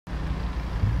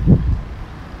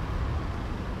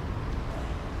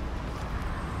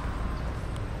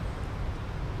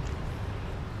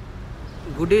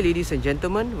Good day ladies and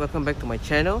gentlemen, welcome back to my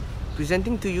channel,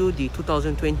 presenting to you the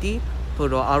 2020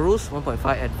 Perodua Aruz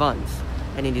 1.5 Advance.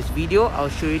 And in this video, I'll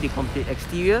show you the complete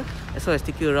exterior, as well as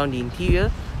take you around the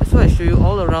interior, as well as show you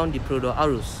all around the Perodua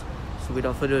Aruz. So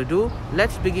without further ado,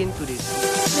 let's begin today's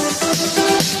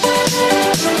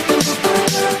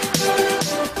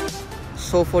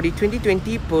So for the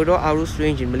 2020 Perodua Aruz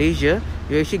range in Malaysia,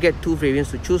 you actually get two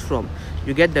variants to choose from.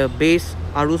 You get the base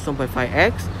Aruz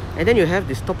 1.5X, and then you have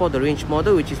this top of the range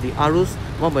model, which is the Aruz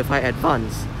 1.5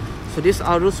 Advance. So this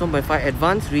Aruz 1.5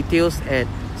 Advance retails at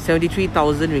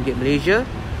 73,000 ringgit Malaysia.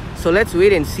 So let's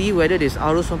wait and see whether this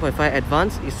Aruz 1.5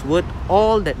 Advance is worth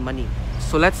all that money.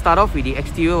 So let's start off with the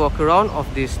exterior walkaround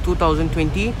of this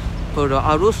 2020 Perodua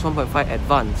Aruz 1.5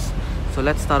 Advance. So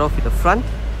let's start off with the front.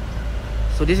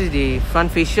 So this is the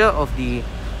front fascia of the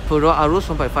Perodua Aruz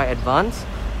 1.5 Advance.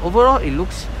 Overall, it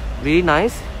looks really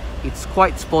nice. It's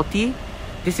quite sporty.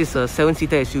 This is a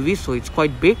 7-seater SUV, so it's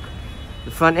quite big. The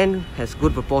front end has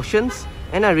good proportions,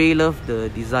 and I really love the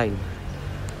design.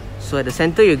 So at the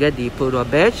center, you get the Perodua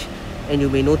badge, and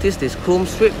you may notice this chrome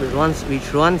strip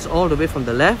which runs all the way from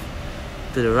the left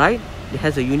to the right. It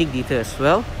has a unique detail as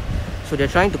well. So they're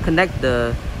trying to connect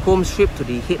the chrome strip to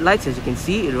the headlights. As you can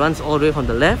see, it runs all the way from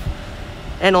the left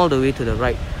and all the way to the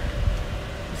right.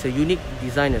 It's a unique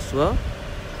design as well.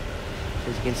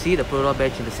 As you can see, the Perodua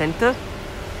badge in the center.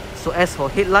 So as for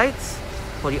headlights,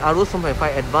 for the Aruz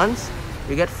 1.5 Advance,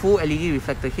 you get full LED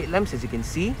reflector headlamps, as you can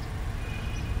see.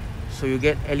 So you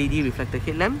get LED reflector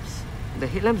headlamps. The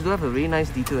headlamps do have a very nice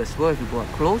detail as well if you go up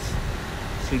close.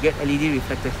 So you get LED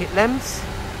reflector headlamps.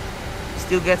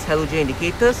 Still gets halogen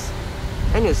indicators,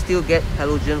 and you still get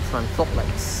halogen front fog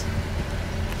lights.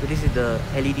 So this is the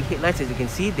LED headlights. As you can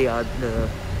see, they are the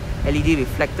LED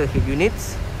reflector head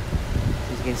units.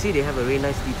 As you can see, they have a very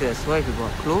nice detail as well if you go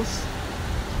up close.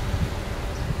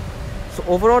 So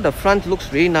overall, the front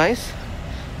looks really nice.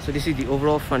 So this is the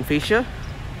overall front fascia.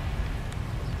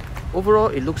 Overall,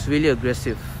 it looks really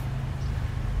aggressive.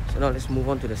 So now let's move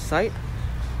on to the side.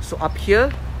 So up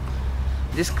here,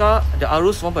 this car, the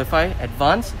Aruz 1.5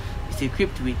 Advance, is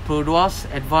equipped with Perodua's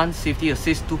Advanced Safety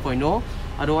Assist 2.0,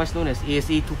 otherwise known as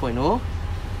ASA 2.0.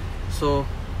 So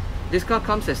this car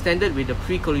comes as standard with the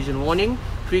pre-collision warning,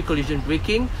 pre-collision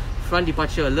braking, front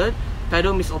departure alert,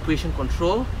 pedal misoperation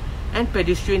control, and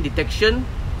pedestrian detection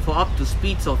for up to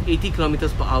speeds of 80 km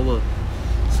per hour.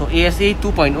 So ASA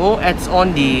 2.0 adds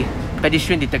on the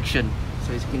pedestrian detection.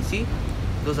 So as you can see,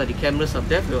 those are the cameras up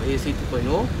there for your ASA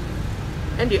 2.0.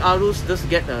 And the Aruz does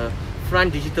get a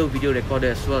front digital video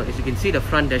recorder as well. As you can see, the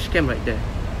front dash cam right there.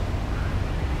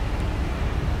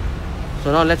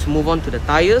 So now let's move on to the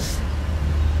tires.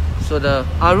 So the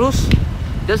Aruz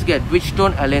does get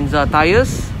Bridgestone Alenza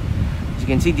tires. As you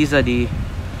can see, these are the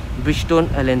Bridgestone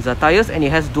Alenza tires, and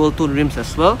it has dual tone rims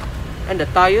as well. And the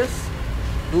tires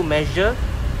do measure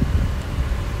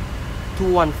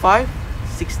 215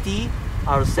 60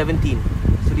 R17.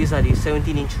 So these are the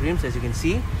 17-inch rims. As you can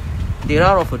see, they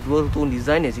are of a dual tone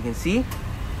design. As you can see,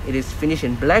 it is finished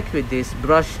in black with this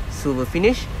brushed silver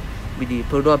finish with the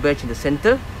Perodua badge in the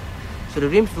center. So the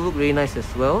rims do look really nice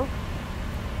as well.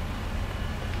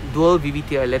 Dual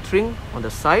VVTi lettering on the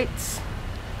sides.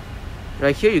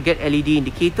 Right here, you get LED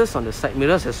indicators on the side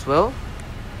mirrors as well.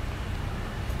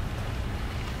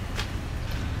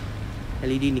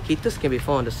 LED indicators can be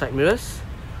found on the side mirrors,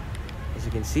 as you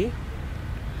can see.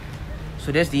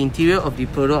 So that's the interior of the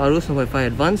Perodua Aruz 1.5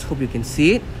 Advance. Hope you can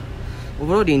see it.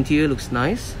 Overall, the interior looks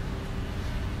nice.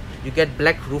 You get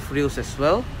black roof rails as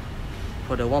well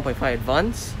for the 1.5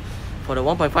 Advance. For the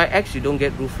 1.5X, you don't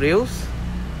get roof rails.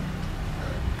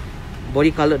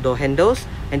 Body colored door handles,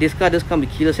 and this car does come with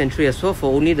keyless entry as well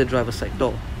for only the driver's side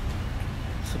door.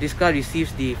 So this car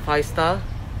receives the 5-star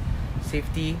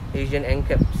safety Asian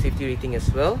NCAP safety rating as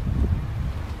well.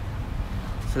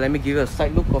 So let me give you a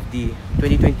side look of the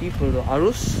 2020 Perodua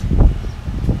Aruz.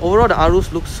 Overall, the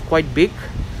Aruz looks quite big,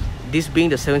 this being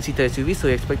the 7-seater SUV, so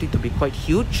you expect it to be quite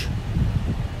huge.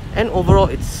 And overall,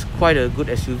 it's quite a good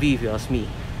SUV if you ask me.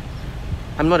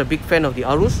 I'm not a big fan of the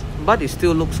Aruz, but it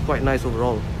still looks quite nice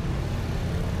overall.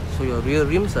 So your rear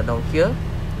rims are down here,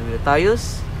 the rear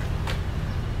tires.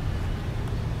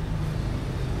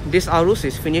 This Aruz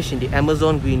is finished in the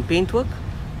Amazon green paintwork,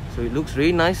 so it looks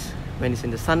really nice when it's in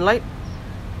the sunlight.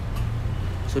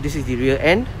 So this is the rear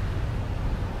end.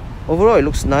 Overall, it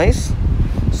looks nice.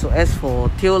 So as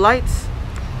for tail lights,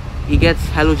 it gets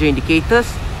halogen indicators,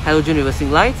 halogen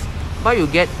reversing lights, but you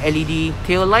get LED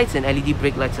tail lights and LED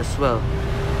brake lights as well.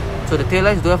 So the tail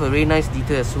lights do have a very nice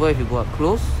detail as well if you go up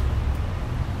close.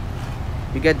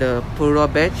 You get the Perodua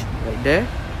badge right there.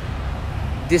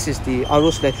 This is the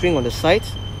Aruz lettering on the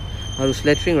sides. Aruz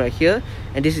lettering right here,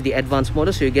 and this is the advanced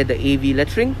model, so you get the AV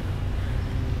lettering,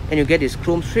 and you get this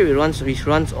chrome strip which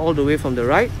runs all the way from the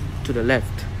right to the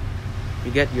left.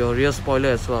 You get your rear spoiler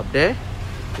as well up there.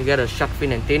 You get a shark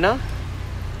fin antenna,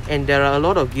 and there are a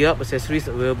lot of gear up accessories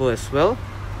available as well.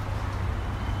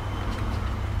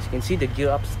 As you can see, the gear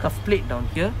up scuff plate down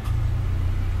here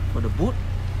for the boot.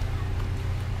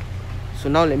 So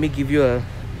now let me give you a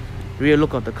rear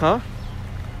look of the car.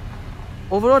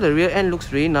 Overall, the rear end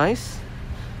looks really nice.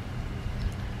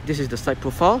 This is the side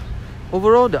profile.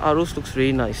 Overall, the Aruz looks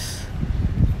really nice.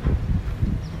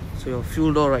 So your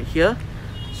fuel door right here.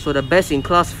 So the best in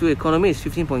class fuel economy is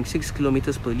 15.6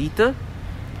 kilometers per litre.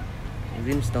 The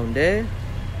rims down there.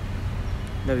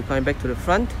 Now we're coming back to the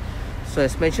front. So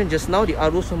as mentioned just now, the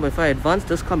Aruz 1.5 Advanced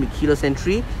does come with keyless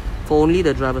entry for only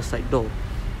the driver's side door.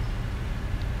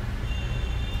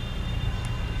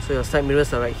 So your side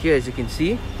mirrors are right here, as you can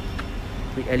see,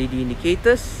 with LED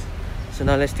indicators. So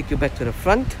now let's take you back to the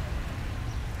front.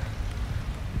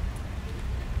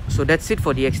 So that's it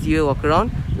for the exterior walk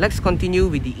around. Let's continue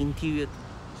with the interior.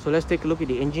 So let's take a look at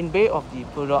the engine bay of the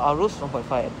Perodua Aruz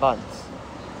 1.5 Advanced.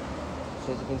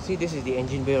 So as you can see, this is the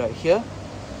engine bay right here.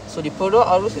 So the Perodua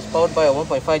Aruz is powered by a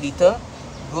 1.5 litre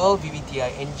dual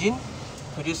VVTi engine,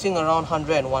 producing around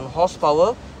 101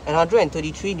 horsepower and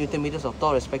 133 Nm of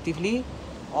torque respectively.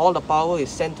 All the power is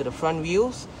sent to the front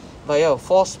wheels via a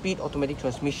 4-speed automatic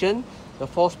transmission. The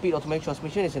 4-speed automatic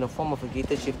transmission is in the form of a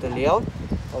gated shifter layout.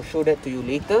 I'll show that to you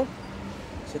later.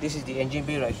 So this is the engine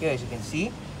bay right here, as you can see.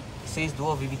 It says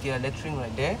dual VVTi lettering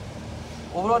right there.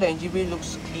 Overall, the engine bay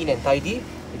looks clean and tidy.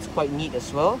 It's quite neat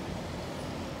as well.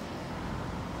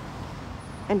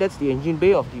 And that's the engine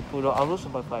bay of the Perodua Aruz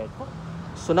 1.5.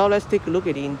 So now let's take a look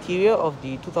at the interior of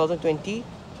the 2020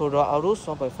 Perodua Aruz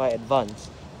 1.5 Advanced.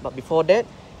 But before that,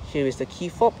 here is the key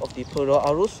fob of the Perodua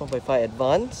Aruz 1.5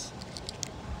 Advanced.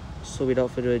 So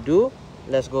without further ado,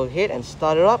 let's go ahead and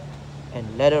start it up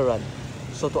and let it run.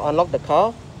 So to unlock the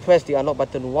car, press the unlock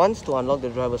button once to unlock the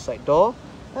driver's side door,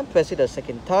 and press it a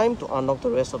second time to unlock the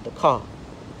rest of the car.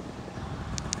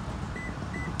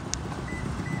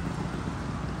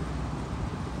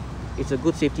 It's a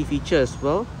good safety feature as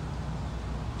well.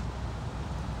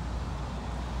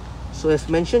 So as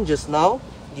mentioned just now,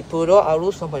 the Perodua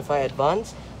Aruz 1.5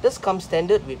 Advanced does come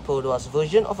standard with Perodua's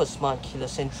version of a smart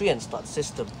keyless entry and start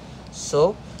system.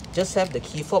 So just have the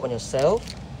key fob on yourself.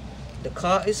 The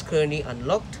car is currently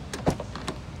unlocked.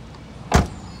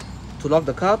 To lock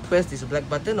the car, press this black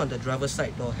button on the driver's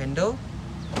side door handle.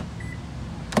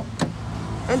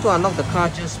 And to unlock the car,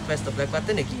 just press the black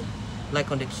button again. Like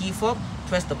on the key fob,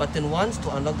 press the button once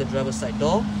to unlock the driver's side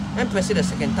door, and press it a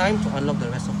second time to unlock the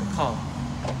rest of the car.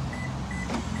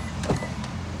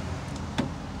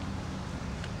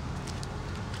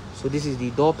 So this is the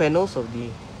door panels of the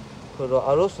Perodua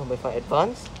Aruz 1.5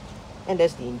 Advanced, and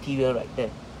that's the interior right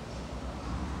there.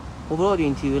 Overall, the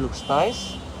interior looks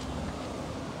nice.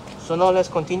 So now let's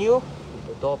continue with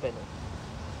the door panel.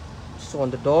 So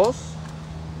on the doors,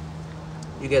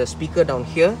 you get a speaker down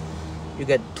here. You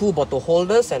get 2 bottle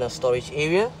holders and a storage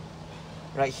area.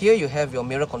 Right here you have your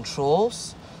mirror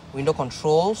controls, window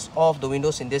controls. All of the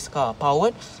windows in this car are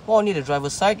powered, while only the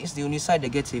driver's side is the only side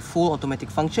that gets a full automatic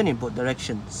function in both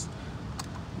directions.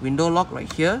 Window lock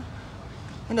right here,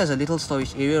 and there's a little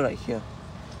storage area right here.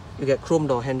 You get chrome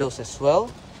door handles as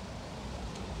well,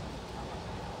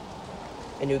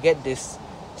 and you get this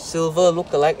silver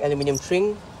look-alike aluminium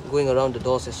trim going around the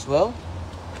doors as well.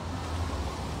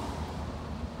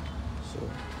 So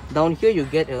down here you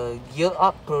get a gear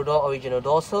up Perodua original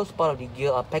dorsals, part of the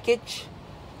gear up package.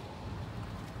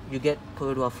 You get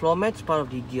Perodua floor mats, part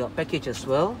of the gear up package as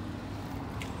well.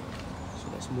 So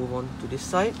let's move on to this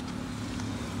side.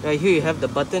 Right here you have the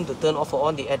button to turn off or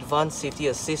on the Advanced Safety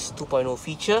Assist 2.0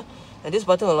 feature, and this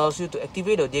button allows you to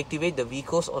activate or deactivate the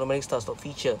vehicle's automatic start-stop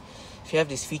feature. If you have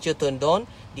this feature turned on,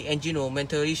 the engine will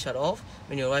momentarily shut off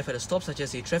when you arrive at a stop such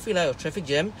as a traffic light or traffic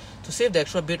jam, to save the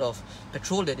extra bit of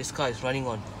petrol that this car is running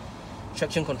on.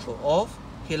 Traction control off,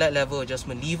 headlight level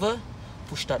adjustment lever,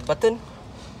 push start button.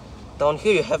 Down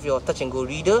here you have your touch and go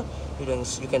reader.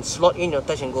 You can slot in your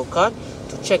touch and go card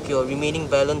to check your remaining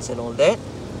balance and all that.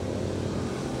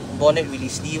 Bonnet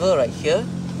release lever right here.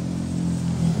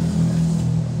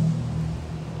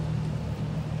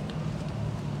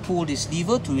 Pull this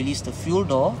lever to release the fuel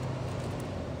door.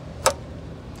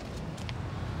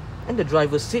 And the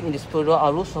driver's seat in this Perodua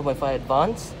Aruz 1.5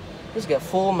 Advanced. Just get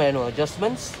 4 manual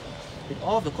adjustments with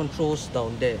all of the controls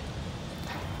down there.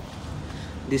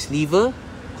 This lever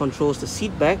controls the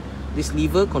seat back. This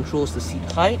lever controls the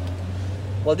seat height,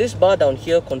 while this bar down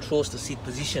here controls the seat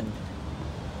position.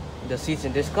 The seats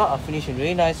in this car are finished in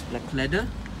really nice black leather.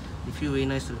 They feel very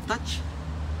nice to the touch.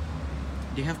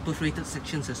 They have perforated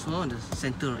sections as well in the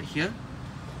center right here.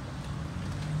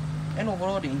 And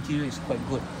overall the interior is quite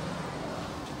good.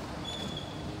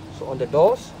 So on the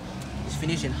doors, it's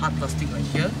finished in hard plastic right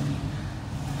here.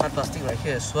 Hard plastic right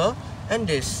here as well. And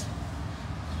this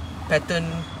pattern,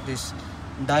 this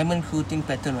diamond coating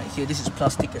pattern right here, this is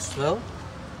plastic as well.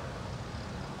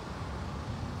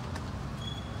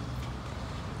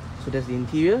 So that's the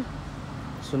interior.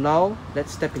 So now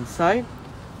let's step inside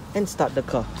and start the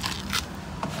car.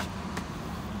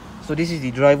 So this is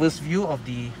the driver's view of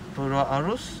the Perodua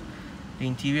Aruz, the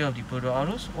interior of the Perodua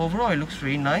Aruz. Overall it looks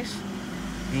very nice.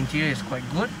 The interior is quite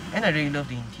good and I really love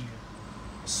the interior.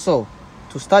 So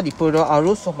to start the Perodua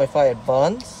Aruz 1.5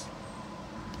 Advance,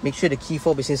 make sure the key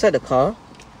fob is inside the car.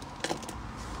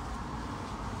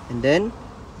 And then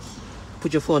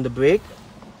put your foot on the brake.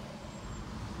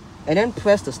 And then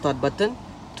press the start button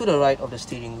to the right of the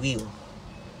steering wheel.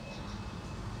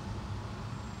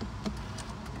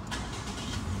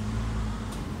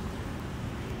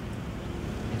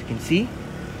 As you can see,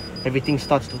 everything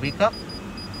starts to wake up.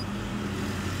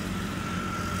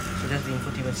 So that's the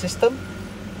infotainment system.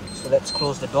 So let's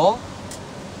close the door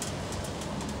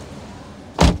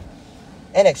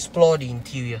and explore the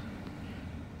interior.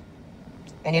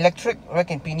 An electric rack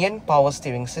and pinion power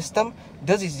steering system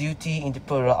does its duty in the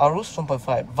Perodua Aruz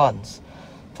 1.5 Advance.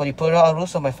 For the Perodua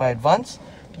Aruz 1.5 Advance,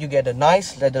 you get a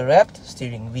nice leather wrapped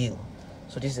steering wheel.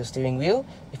 So this is the steering wheel.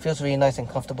 It feels really nice and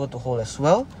comfortable to hold as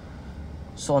well.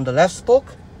 So on the left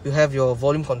spoke, you have your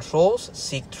volume controls,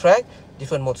 seat track,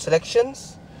 different mode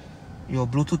selections, your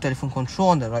Bluetooth telephone control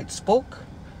on the right spoke.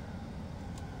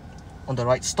 On the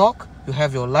right stalk, you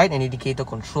have your light and indicator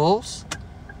controls.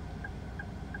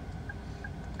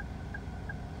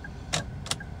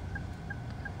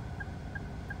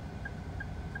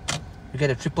 You get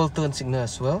a triple turn signal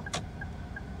as well.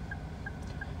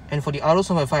 And for the Aruz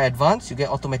 1.5 Advance, you get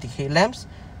automatic headlamps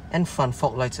and front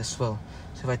fog lights as well.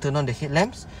 So if I turn on the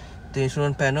headlamps, the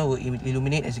instrument panel will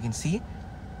illuminate, as you can see.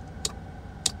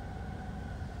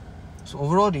 So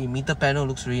overall, the meter panel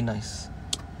looks really nice.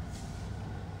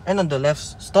 And on the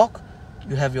left stalk,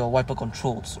 you have your wiper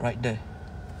controls right there.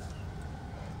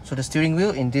 So the steering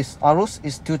wheel in this Aruz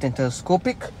is tilt and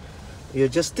telescopic. You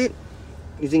adjust it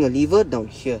using a lever down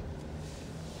here.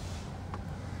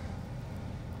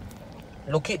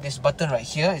 Locate this button right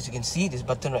here, as you can see, this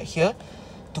button right here,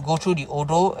 to go through the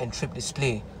odo and trip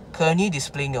display. Currently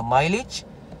displaying your mileage.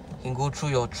 You can go through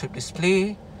your trip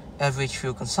display, average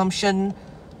fuel consumption,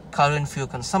 current fuel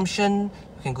consumption.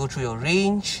 You can go through your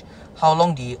range, how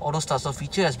long the auto start stop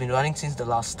feature has been running since the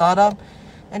last startup,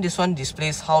 and this one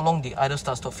displays how long the idle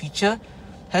start stop feature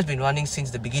has been running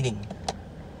since the beginning.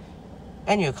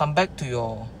 And you come back to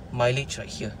your mileage right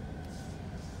here.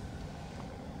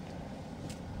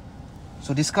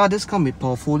 So this car does come with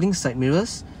power folding side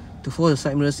mirrors. To fold the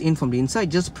side mirrors in from the inside,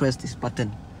 just press this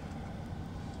button.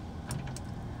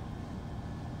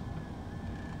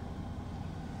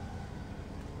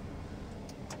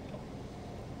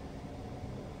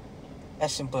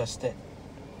 As simple as that.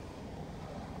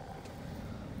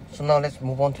 So now let's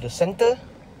move on to the center.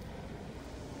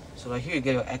 So right here you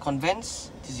get your aircon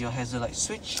vents. This is your hazard light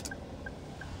switch.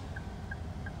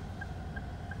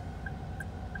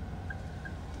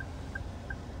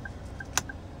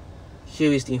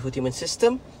 Here is the infotainment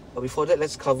system, but before that,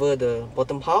 let's cover the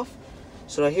bottom half.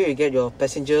 So right here you get your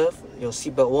passenger, your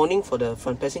seatbelt warning for the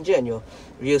front passenger and your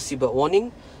rear seatbelt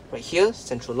warning. Right here,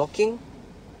 central locking,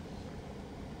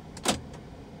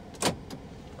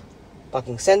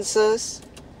 parking sensors,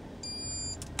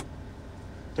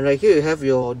 and right here you have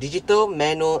your digital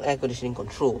manual air conditioning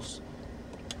controls,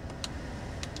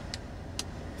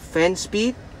 fan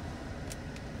speed,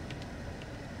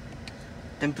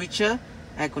 temperature,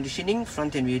 air conditioning,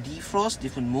 front and rear defrost,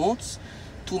 different modes,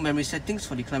 2 memory settings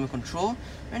for the climate control,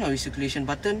 and a recirculation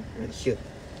button right here.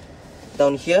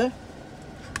 Down here,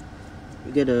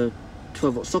 you get a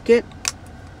 12-volt socket,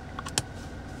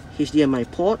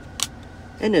 HDMI port,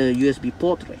 and a USB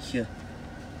port right here.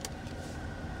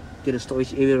 Get a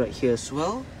storage area right here as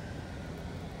well.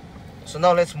 So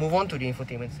now let's move on to the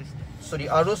infotainment system. So the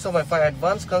Aruz 1.5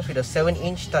 Advance comes with a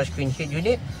 7-inch touchscreen head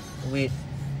unit with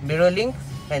mirror link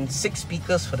and 6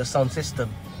 speakers for the sound system.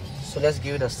 So let's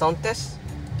give it a sound test.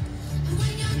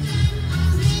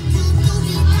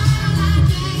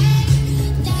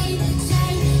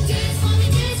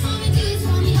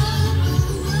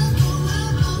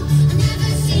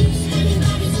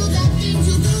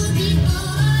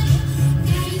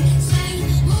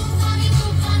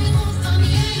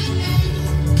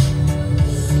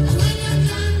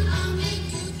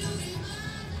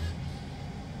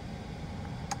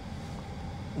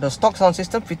 the stock sound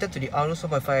system fitted to the Aruz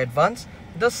 1.5 Advanced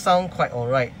does sound quite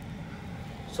alright.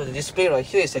 So the display right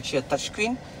here is actually a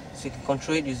touchscreen, so you can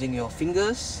control it using your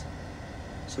fingers.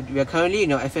 So we are currently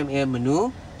in your FM AM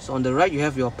menu. So on the right you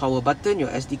have your power button, your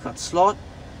SD card slot,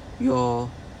 your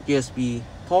USB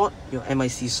port, your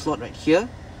MIC slot right here.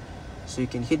 So you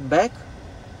can hit back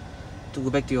to go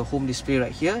back to your home display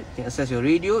right here. You can access your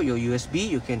radio, your USB,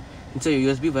 you can insert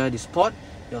your USB via this port,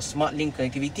 your Smart Link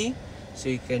connectivity, so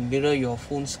you can mirror your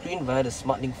phone screen via the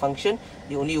Smart Link function.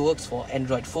 It only works for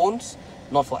Android phones,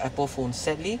 not for Apple phones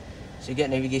sadly. So you get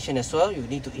navigation as well. You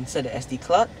need to insert the SD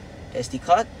card,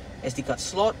 SD card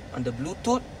slot under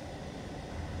Bluetooth.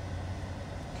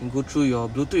 You can go through your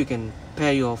Bluetooth, you can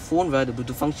pair your phone via the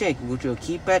Bluetooth function. You can go through your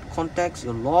keypad, contacts,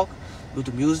 your lock,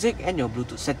 Bluetooth music and your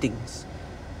Bluetooth settings.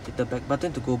 Hit the back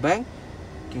button to go back.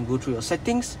 You can go through your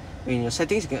settings. In your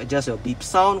settings, you can adjust your beep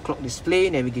sound, clock display,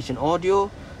 navigation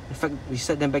audio. In fact, we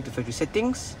set them back to factory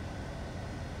settings.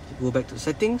 You go back to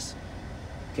settings.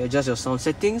 You can adjust your sound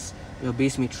settings, your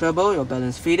bass mid treble, your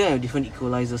balance fader, and your different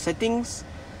equalizer settings.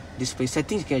 Display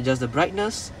settings, you can adjust the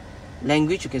brightness.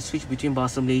 Language, you can switch between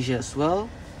Bahasa Malaysia as well.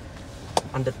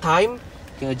 Under time,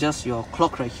 you can adjust your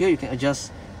clock right here. You can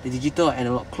adjust the digital or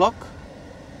analog clock.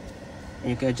 And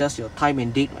you can adjust your time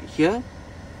and date right here.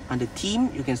 Under theme,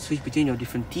 you can switch between your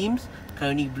different themes.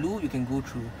 Currently blue, you can go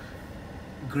through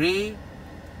grey,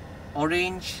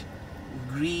 orange,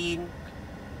 green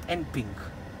and pink.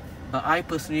 But I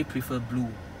personally prefer blue.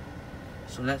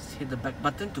 So let's hit the back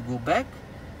button to go back.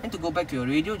 And to go back to your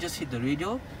radio, just hit the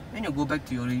radio and you'll go back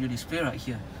to your radio display right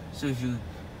here. So if you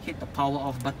hit the power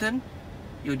off button,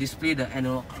 you'll display the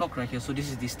analog clock right here. So this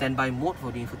is the standby mode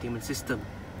for the infotainment system.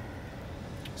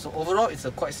 So overall, it's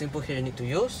a quite simple hearing aid to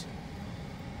use.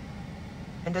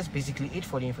 And that's basically it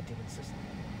for the infotainment system.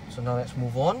 So now let's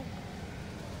move on.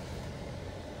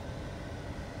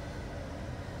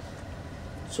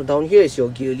 So down here is your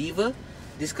gear lever.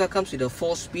 This car comes with a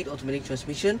 4-speed automatic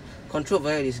transmission, controlled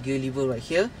via this gear lever right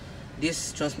here.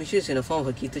 This transmission is in the form of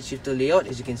a gated shifter layout,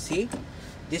 as you can see.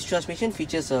 This transmission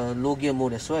features a low gear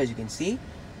mode as well, as you can see.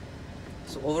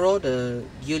 So overall, the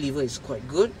gear lever is quite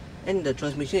good, and the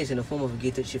transmission is in the form of a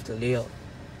gated shifter layout.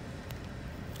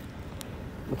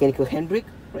 Mechanical handbrake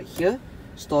right here.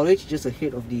 Storage just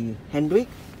ahead of the handbrake.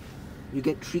 You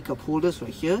get 3 cup holders right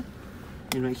here,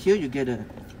 and right here you get an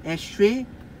ashtray.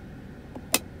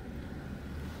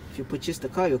 If you purchase the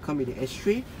car, you'll come with the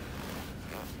ashtray.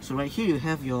 So right here you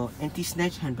have your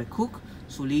anti-snatch handbag hook.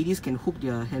 So ladies can hook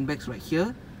their handbags right here.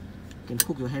 You can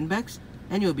hook your handbags,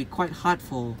 and it will be quite hard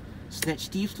for snatch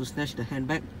thieves to snatch the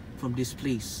handbag from this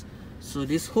place. So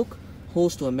this hook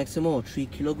holds to a maximum of 3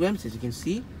 kilograms, as you can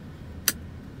see.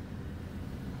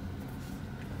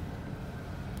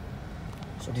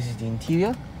 So this is the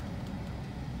interior.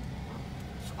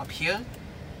 So up here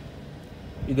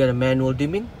you get a manual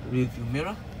dimming rear view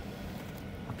mirror.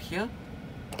 Up here,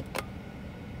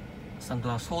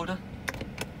 sunglass holder,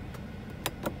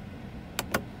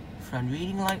 front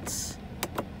reading lights,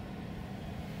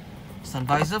 sun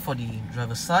visor for the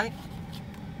driver's side.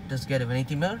 Does get a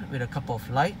vanity mirror with a couple of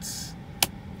lights.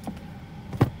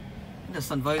 And the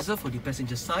sun visor for the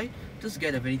passenger side does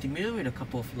get a vanity mirror with a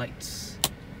couple of lights.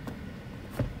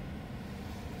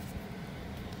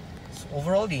 So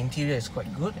overall, the interior is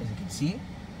quite good, as you can see.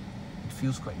 It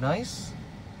feels quite nice.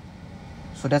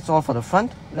 So that's all for the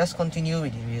front. Let's continue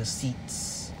with the rear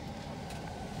seats.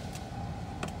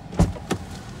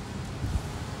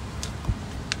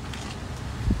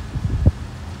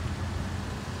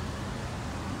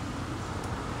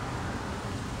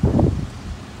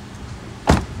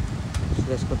 So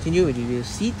let's continue with the rear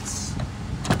seats.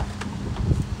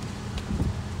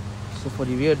 So for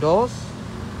the rear doors,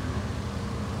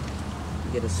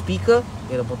 you get a speaker, you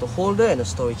get a bottle holder and a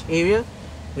storage area.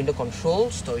 Window control,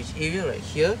 storage area right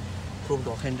here, chrome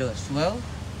door handle as well.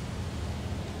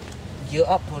 Gear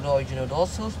up for the original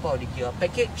dorsals, part of the gear up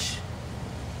package.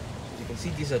 As you can see,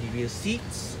 these are the rear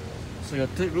seats. So your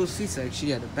third row seats are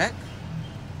actually at the back.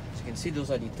 As you can see,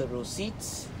 those are the third row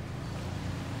seats.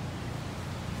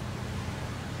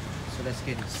 So let's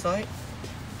get inside.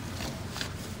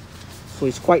 So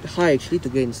it's quite high actually to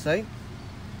get inside.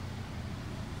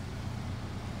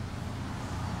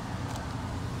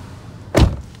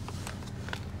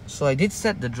 So I did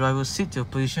set the driver's seat to a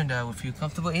position that I would feel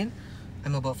comfortable in.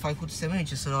 I'm about 5'7",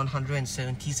 which is around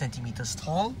 170 centimeters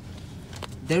tall.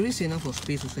 There is enough of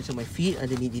space to stretch out my feet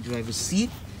underneath the driver's seat.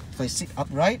 If I sit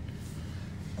upright,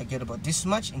 I get about this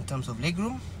much in terms of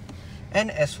legroom.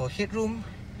 And as for headroom,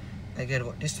 I get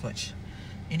about this much.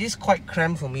 It is quite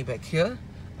cramped for me back here.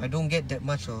 I don't get that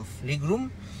much of legroom,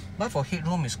 but for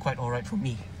headroom, it's quite alright for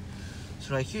me.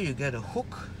 So right here you get a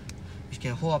hook which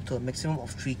can hold up to a maximum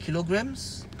of 3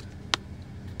 kilograms.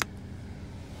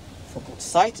 For both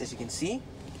sides, as you can see,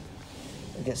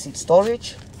 you get seat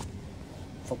storage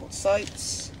for both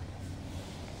sides.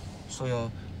 So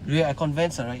your rear aircon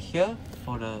vents are right here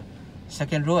for the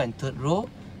second row and third row.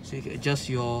 So you can adjust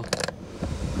your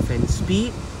fan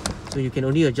speed. So you can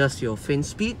only adjust your fan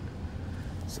speed.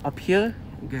 So up here,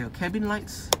 you get your cabin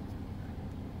lights.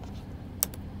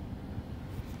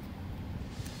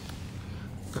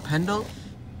 Cup handle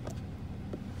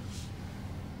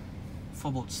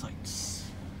for both sides.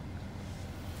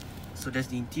 So that's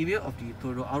the interior of the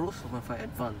Perodua Aruz 1.5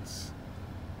 Advance.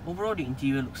 Overall, the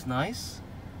interior looks nice,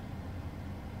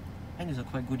 and it's a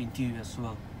quite good interior as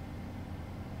well.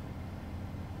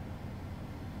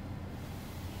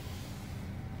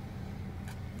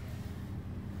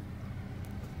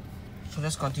 So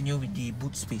let's continue with the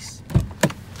boot space.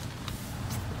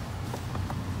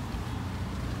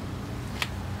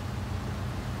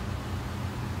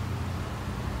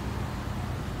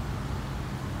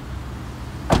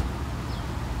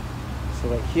 So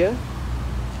right here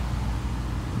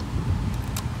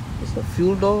is the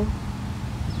fuel door.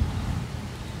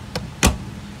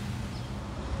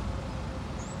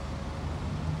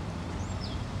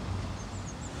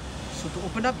 So to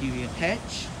open up the rear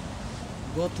hatch,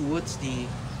 go towards the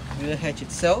rear hatch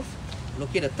itself,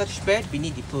 locate a touchpad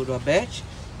beneath the Perodua badge,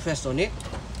 press on it,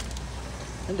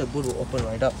 and the boot will open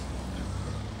right up,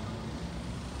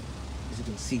 as you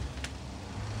can see.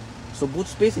 So boot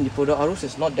space in the Perodua Aruz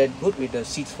is not that good with the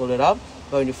seats folded up,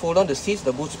 but when you fold down the seats,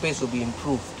 the boot space will be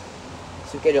improved.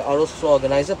 So you get your Aruz floor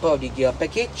organizer, part of the gear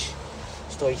package,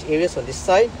 storage areas on this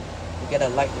side, you get a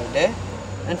light right there,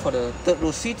 and for the third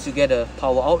row seats, you get a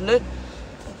power outlet,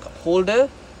 a cup holder,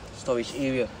 storage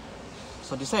area.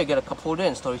 So this side you get a cup holder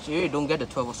and storage area. You don't get the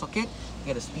 12-volt socket, you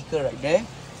get a speaker right there,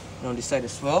 and on this side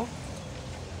as well.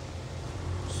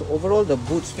 So overall the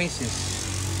boot space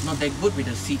is not that good with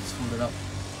the seats folded up.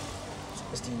 So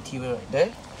that's the interior right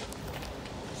there.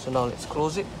 So now let's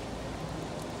close it.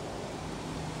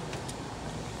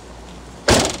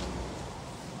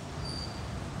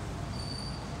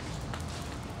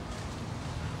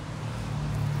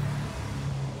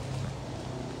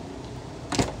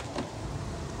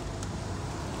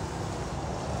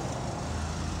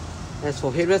 As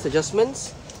for headrest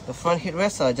adjustments, the front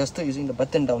headrests are adjusted using the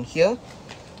button down here,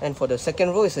 and for the second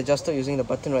row is adjusted using the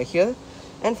button right here,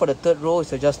 and for the third row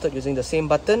is adjusted using the same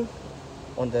button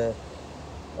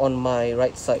on my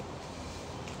right side.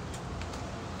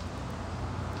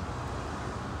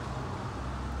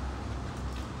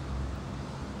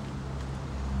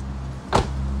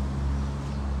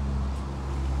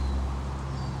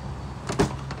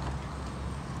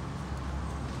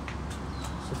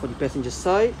 So for the passenger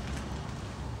side,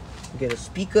 you get a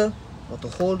speaker, auto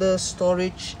holder,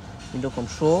 storage, window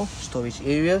control, storage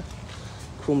area,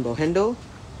 chrome door handle,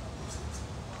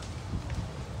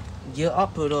 gear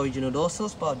up per door original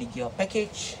dorsals, part of the gear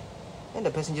package, and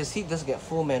the passenger seat does get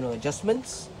 4 manual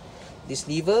adjustments. This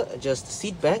lever adjusts the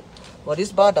seat back, while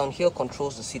this bar down here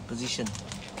controls the seat position.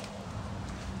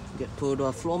 You get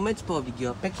Perodua floor mats, part of the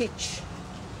gear package.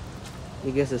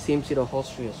 You get the same seat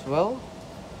upholstery as well.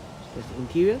 There's the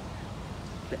interior.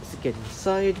 Let's get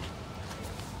inside.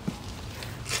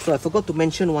 So I forgot to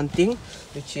mention one thing,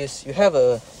 which is you have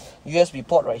a USB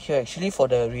port right here actually for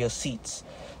the rear seats.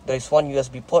 There is one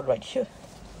USB port right here.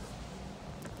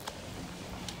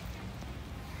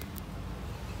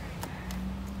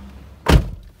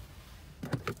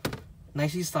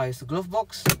 Nicely sized glove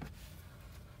box.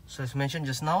 So as mentioned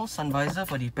just now, sun visor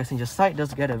for the passenger side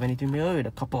does get a vanity mirror with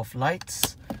a couple of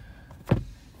lights.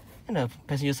 And the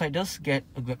passenger side does get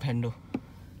a grab handle.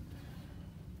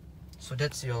 So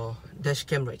that's your dash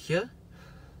cam right here,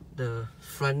 the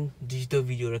front digital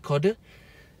video recorder.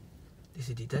 This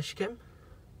is the dash cam,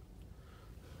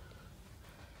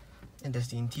 and that's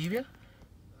the interior.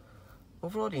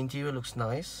 Overall the interior looks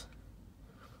nice.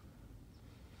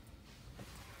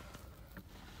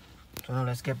 So now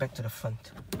let's get back to the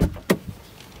front.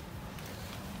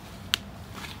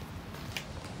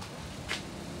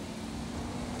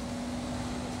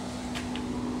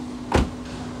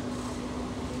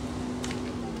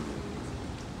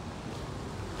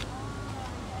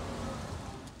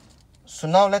 So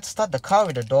now let's start the car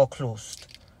with the door closed.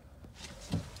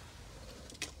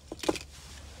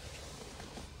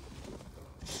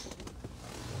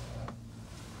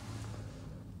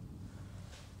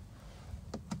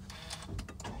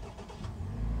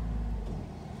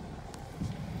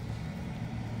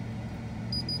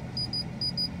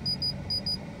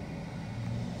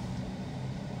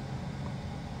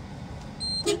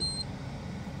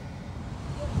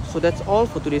 So that's all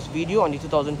for today's video on the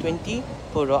 2020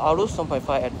 Perodua Aruz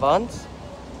 1.5 Advance.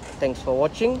 Thanks for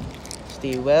watching.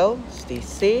 Stay well, stay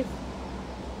safe,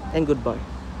 and goodbye.